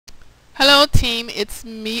Hello team, it's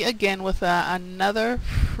me again with another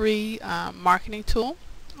free marketing tool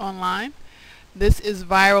online. This is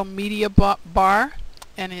Viral Media Bar,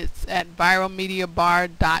 and it's at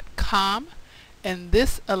viralmediabar.com, and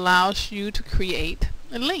this allows you to create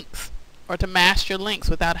links or to master links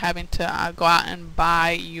without having to go out and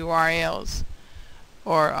buy URLs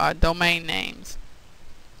or domain names.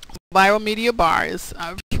 Viral Media Bar is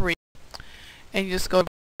free, and you just go to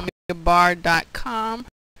viralmediabar.com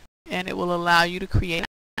and it will allow you to create an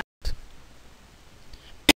account.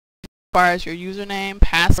 As far as your username,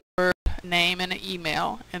 password, name, and an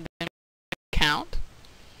email, and then account.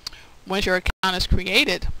 Once your account is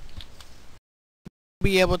created, you'll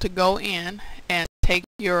be able to go in and take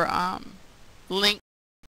your link,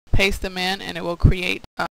 paste them in, and it will create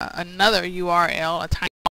another URL, a tiny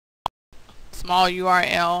small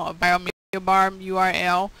URL, a Viral Media Bar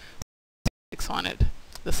URL, suffix on it.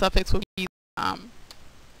 The suffix will be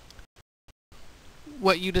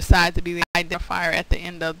what you decide to be the identifier at the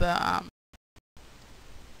end of the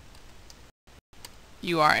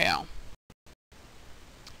URL.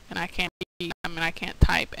 And I can't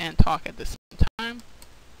type and talk at the same time.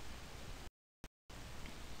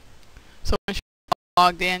 So once you're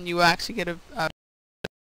logged in, you will actually get a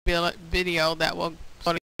video that will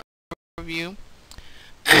go to your review.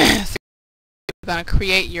 So you're going to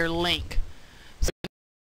create your link. So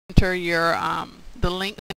enter your the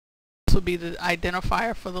link. Will be the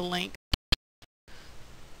identifier for the link,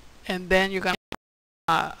 and then you're going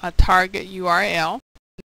to a target URL.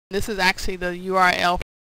 This is actually the URL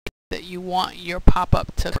that you want your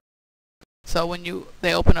pop-up to. So when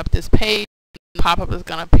they open up this page, the pop-up is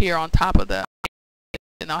going to appear on top of the,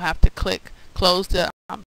 and they'll have to click close the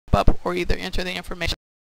pop-up or either enter the information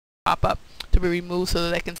pop-up to be removed so that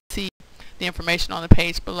they can see the information on the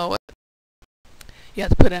page below it. You have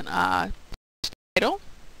to put in title.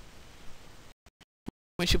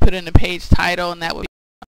 Once you put in the page title, and that will be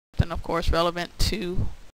something, of course, relevant to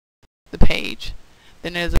the page.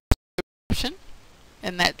 Then there's a description,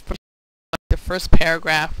 and that's the first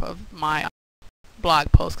paragraph of my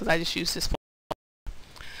blog post, because I just use this for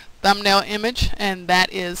thumbnail image, and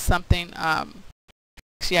that is something.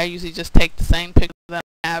 Actually, I usually just take the same picture that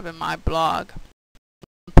I have in my blog,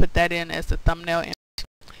 put that in as the thumbnail image,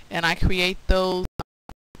 and I create those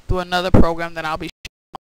through another program that I'll be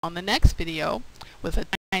showing on the next video, with a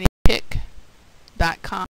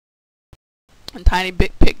tinypic.com. And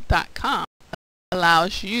tinypic.com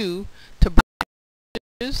allows you to buy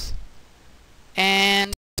pictures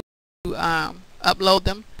and to upload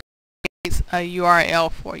them. It's a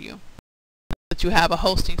URL for you, but you have a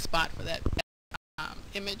hosting spot for that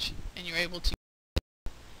image, and you're able to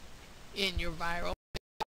in your viral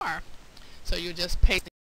bar. So you just paste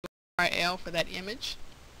the URL for that image,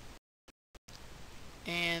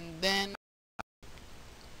 and then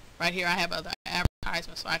right here I have other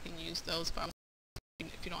advertisements, so I can use those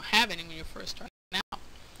if you don't have any when you're first starting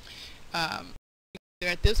out.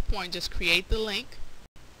 At this point, just create the link.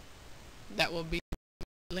 That will be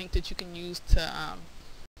a link that you can use to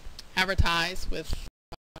advertise with,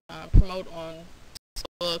 promote on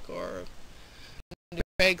Facebook or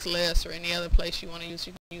Craigslist or any other place you want to use.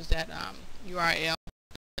 You can use that URL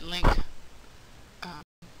link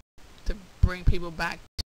to bring people back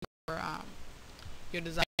to your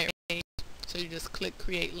desired page. So you just click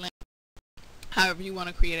create link. However you want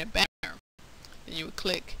to create a banner, then you would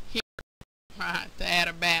click here to add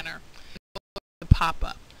a banner. The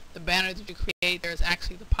pop-up. The banner that you create, there's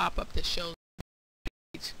actually the pop-up that shows the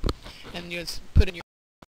page, and you just put in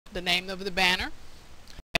the name of the banner,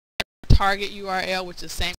 target URL, which is the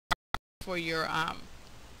same for your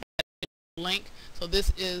link. So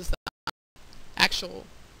this is the actual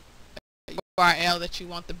URL that you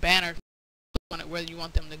want the banner on it, where you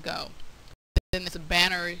want them to go. Then there's a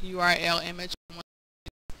banner URL image,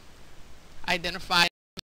 identify,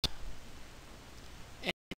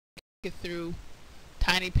 and get through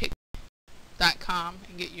tinypic.com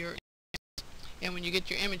and get your image. And when you get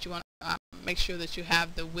your image, you want to make sure that you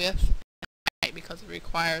have the width and height, because it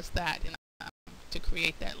requires that to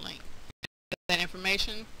create that link. Get that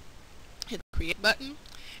information, hit the create button,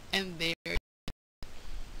 and there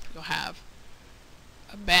you'll have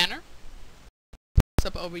a banner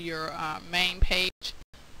up over your main page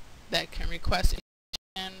that can request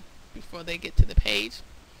information before they get to the page,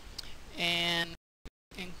 and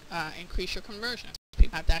increase your conversion.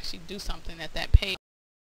 People have to actually do something at that page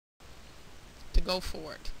to go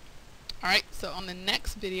for it. Alright, so on the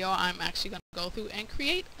next video I'm actually going to go through and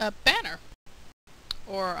create a banner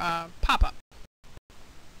or a pop-up.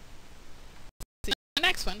 See you in the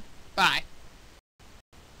next one. Bye.